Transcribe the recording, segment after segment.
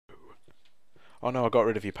Oh no, I got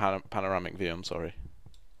rid of your panoramic view. I'm sorry.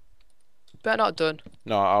 Better not done.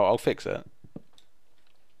 No, I'll fix it.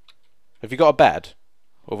 Have you got a bed?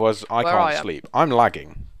 Otherwise, I Where can't I am. sleep. I'm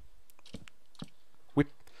lagging.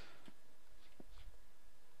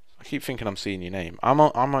 I keep thinking I'm seeing your name. I'm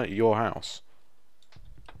at your house.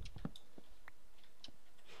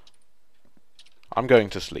 I'm going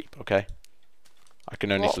to sleep. Okay. I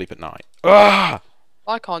can only What? sleep at night. Ah!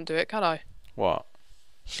 I can't do it, can I? What?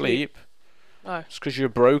 Sleep? No. It's because you're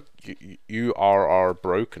broke. You are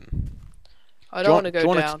broken. I don't want to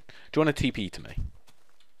go down. Do you want a TP to me?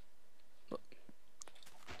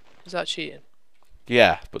 Is that cheating?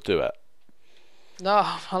 Yeah, but do it. No,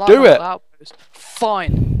 I like Do my it! outpost.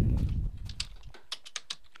 Fine.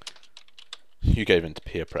 You gave in to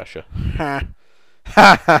peer pressure. Ha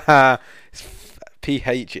ha ha ha!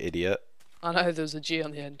 PH, idiot. I know there was a G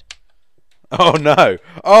on the end. Oh no!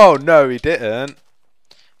 Oh no, he didn't.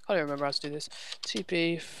 I don't remember how to do this.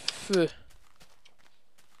 TP. F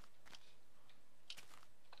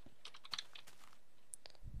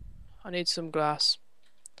I need some glass.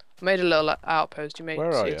 I made a little outpost. You may Where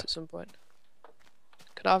are see you? it at some point.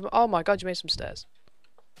 Could I have? Oh my god! You made some stairs.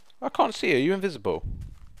 I can't see you. Are you invisible?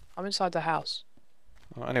 I'm inside the house.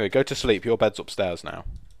 Oh, anyway, go to sleep. Your bed's upstairs now.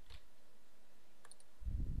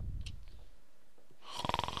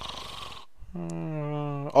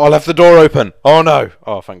 Oh, I left the door open. Oh no.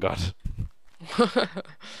 Oh, thank God.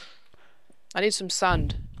 I need some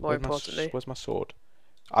sand. More Where's importantly, where's my sword?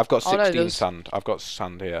 I've got Oh, no, 16 there's- sand. I've got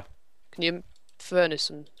sand here. can you furnish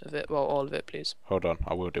some of it? Well, all of it, please. Hold on,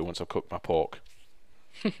 I will do once I've cooked my pork.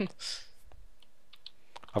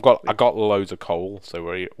 I got loads of coal, so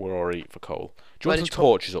we're already for coal. Do you Where want did some you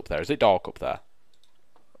torches up there? Is it dark up there?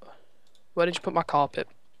 Where did you put my carpet?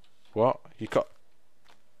 What? You got?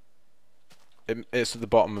 It's at the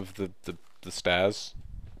bottom of the stairs.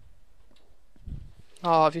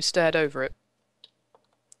 Oh, have you stared over it?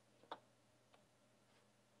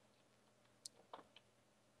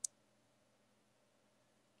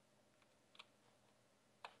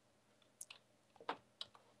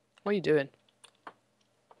 What are you doing?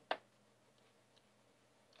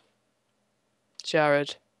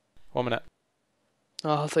 Jared. 1 minute.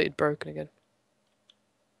 Oh, I thought you'd broken again.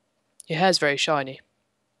 Your hair's very shiny.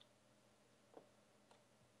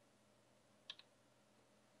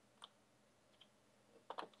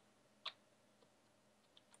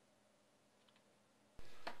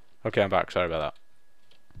 Okay, I'm back. Sorry about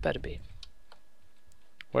that. Better be.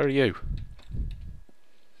 Where are you?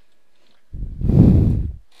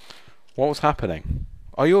 What was happening?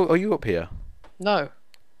 Are you up here? No.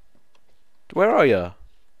 Where are you?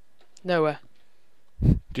 Nowhere.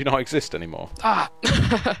 Do you not exist anymore? Ah!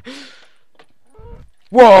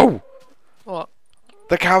 Whoa! What?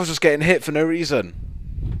 The cow's just getting hit for no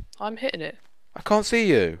reason. I'm hitting it. I can't see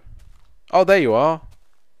you. Oh, there you are.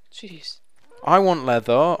 Jeez. I want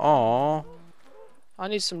leather. Aw. I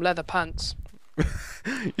need some leather pants.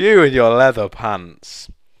 You and your leather pants.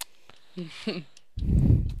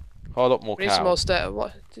 Hold up, more We need some cow. more stairs.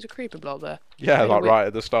 What? Did a creeper blow up there? Yeah, Made a like weird- right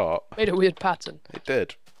at the start. Made a weird pattern. It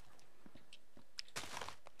did.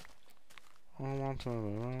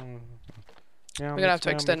 We're gonna have to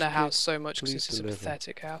extend our house so much because please this is a deliver.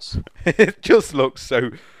 pathetic house. It just looks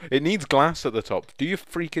so. It needs glass at the top. Do your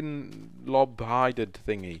freaking lob-hided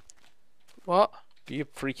thingy. What? Do your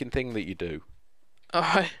freaking thing that you do.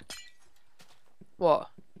 Alright. What?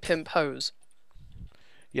 Pimp hose.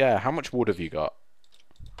 Yeah, how much wood have you got?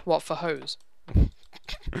 What for hose?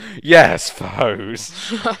 Yes, for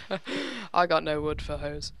hose. I got no wood for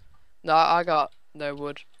hose. No, I got no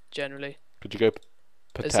wood generally. Could you go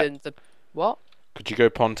As in the what? Could you go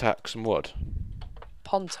Pontac some wood?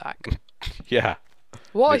 Pontac. Yeah.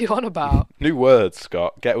 What are you on about? New words,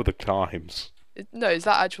 Scott. Get with the times. No, is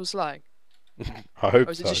that actual slang? I hope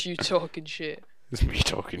Or is it so. just you talking shit? It's me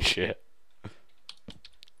talking shit.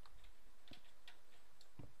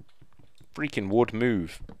 Freaking wood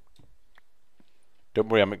move. Don't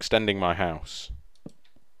worry, I'm extending my house.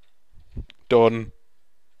 Done.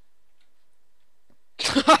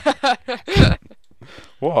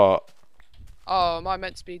 What? Oh, am I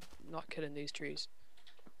meant to be not killing these trees?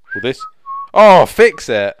 Will this? Oh, fix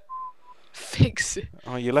it! Fix it.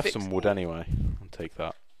 Oh, you left Fix some wood anyway. I'll take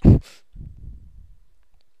that. You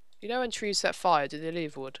know when trees set fire, do they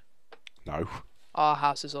leave wood? No. Our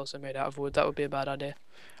house is also made out of wood. That would be a bad idea.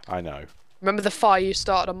 I know. Remember the fire you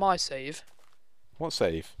started on my save? What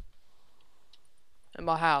save? In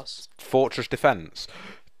my house. Fortress defense.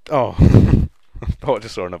 Oh. I thought I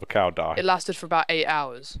just saw another cow die. It lasted for about 8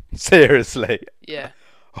 hours. Seriously. Yeah.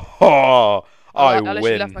 Oh, I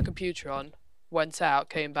literally left my win. computer on. went out,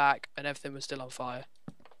 came back, and everything was still on fire.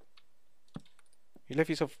 You left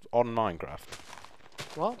yourself on Minecraft.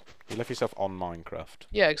 What? You left yourself on Minecraft.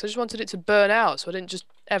 Yeah, because I just wanted it to burn out, so I didn't just...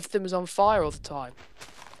 Everything was on fire all the time.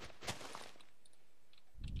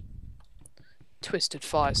 Twisted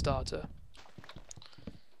fire starter.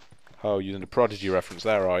 Oh, you're in the Prodigy reference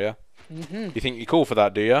there, are you? Mm-hmm. You think you're cool for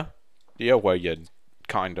that, do you? Yeah, well, you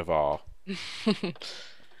kind of are.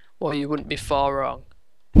 Well, you wouldn't be far wrong.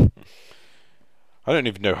 I don't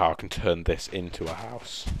even know how I can turn this into a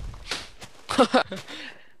house.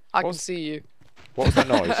 I can see you. What was that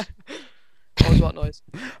noise? What was what noise?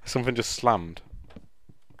 Something just slammed.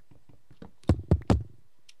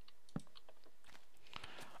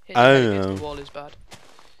 Hitting your head against the wall is bad.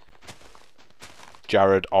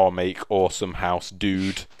 Jared, I'll make awesome house,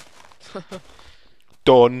 dude.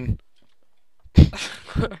 Done.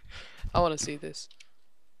 I want to see this.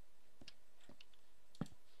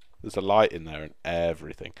 There's a light in there and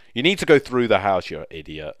everything. You need to go through the house, you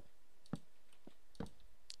idiot.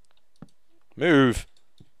 Move.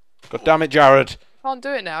 God damn it, Jared. Can't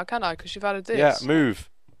do it now, can I? Because you've added this. Yeah, move.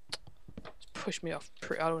 Just push me off.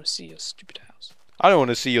 I don't want to see your stupid house. I don't want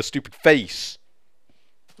to see your stupid face.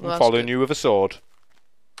 Well, I'm following you with a sword.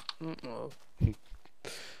 Mm-mm.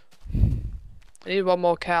 I need one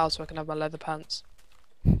more cow so I can have my leather pants.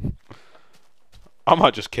 I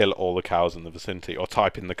might just kill all the cows in the vicinity, or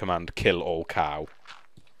type in the command kill all cow.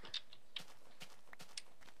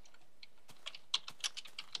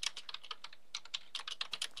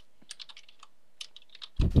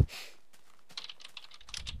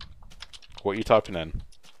 What are you typing in?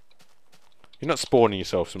 You're not spawning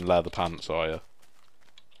yourself some leather pants, are you?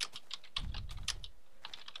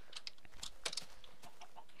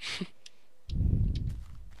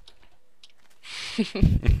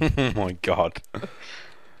 Oh my god.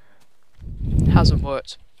 Hasn't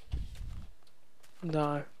worked.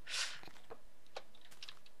 No.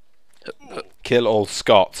 Kill all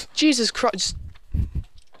Scott. Jesus Christ.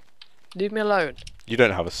 Leave me alone. You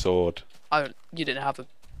don't have a sword. You didn't have a...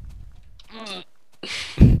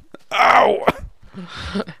 Ow!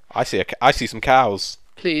 I see some cows.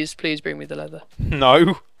 Please bring me the leather.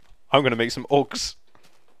 No. I'm gonna make some Uggs.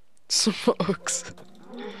 Some Uggs.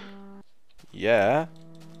 Yeah.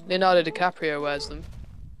 Leonardo DiCaprio wears them.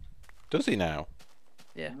 Does he now?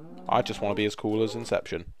 Yeah. I just want to be as cool as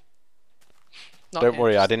Inception. Not Don't him,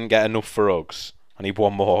 worry, I just- didn't get enough for Uggs. I need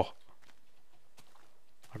one more.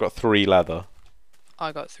 I got 3 leather.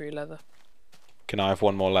 I got 3 leather. Can I have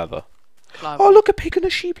one more leather? Can I have Oh, one? look, a pig and a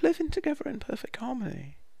sheep living together in perfect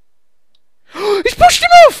harmony. He's pushed him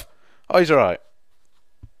off! Oh, he's alright.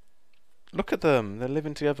 Look at them. They're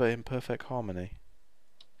living together in perfect harmony.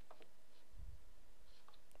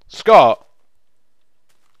 Scott!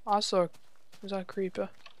 I saw... Was that a creeper?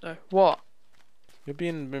 No. What? You're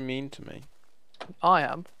being mean to me. I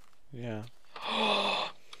am. Yeah. I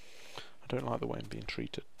don't like the way I'm being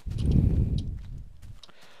treated.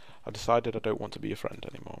 I decided I don't want to be a friend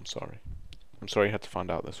anymore. I'm sorry. I'm sorry you had to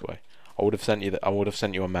find out this way. I would have sent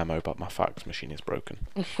you a memo, but my fax machine is broken.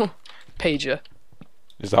 Pager.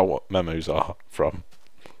 Is that what memos are from?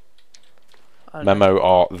 I don't know. Memo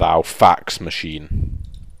art thou fax machine.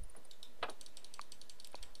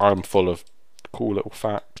 I'm full of cool little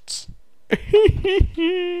facts.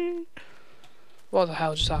 What the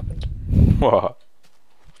hell just happened? What?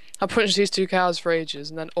 I punched these 2 cows for ages,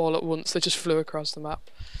 and then all at once they just flew across the map.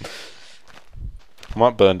 I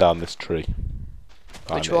might burn down this tree.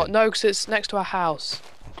 Which I'm one? in. No, because it's next to our house.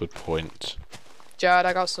 Good point. Jared,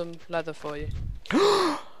 I got some leather for you.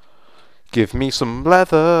 Give me some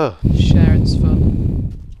leather. Sharing's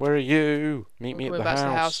fun. Where are you? Meet me We're at the back house. to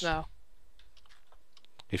the house now.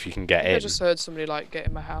 If you can get I in. just heard somebody like get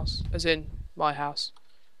in my house, as in my house.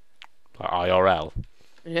 Like IRL.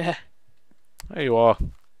 Yeah. There you are.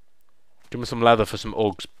 Give me some leather for some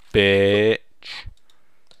Uggs, bitch.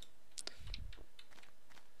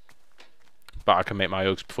 But I can make my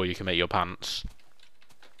Uggs before you can make your pants.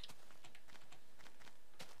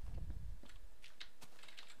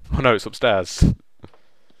 Oh no, it's upstairs.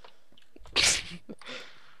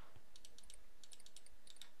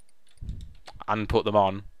 And put them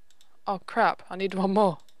on. Oh crap! I need one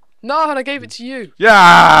more. No, and I gave it to you.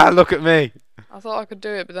 Yeah, look at me. I thought I could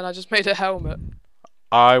do it, but then I just made a helmet.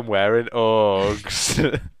 I'm wearing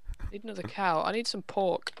Uggs. Need another cow. I need some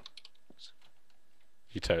pork.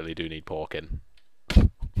 You totally do need pork in.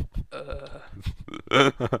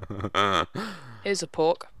 Here's a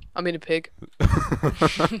pork. I mean a pig.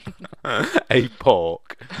 A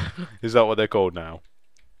pork. Is that what they're called now?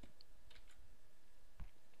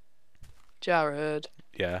 Jared.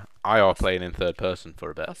 Yeah, I are playing in third person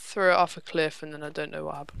for a bit. I threw it off a cliff and then I don't know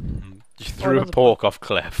what happened. You threw a another pork off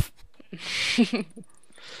cliff.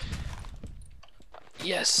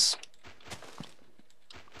 Yes.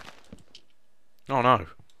 Oh no.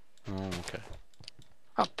 Oh, okay.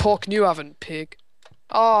 Ah, pork and you haven't, pig.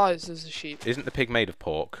 Oh, this is a sheep. Isn't the pig made of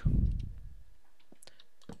pork?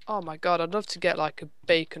 Oh my god, I'd love to get like a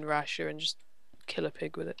bacon rasher and just kill a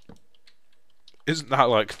pig with it. Isn't that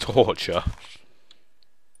like torture?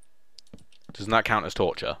 Doesn't that count as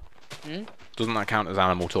torture? Hmm? Doesn't that count as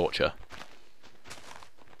animal torture?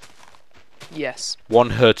 Yes. One,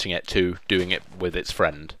 hurting it, two, doing it with its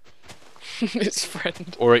friend. Its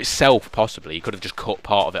friend. Or itself, possibly. You could have just cut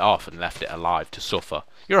part of it off and left it alive to suffer.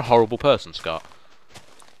 You're a horrible person, Scott.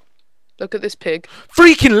 Look at this pig.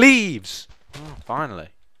 Freaking leaves! Oh, finally.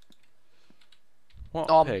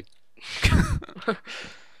 What pig? I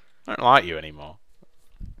don't like you anymore.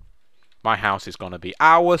 My house is gonna be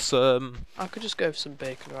awesome. I could just go for some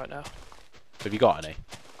bacon right now. Have you got any?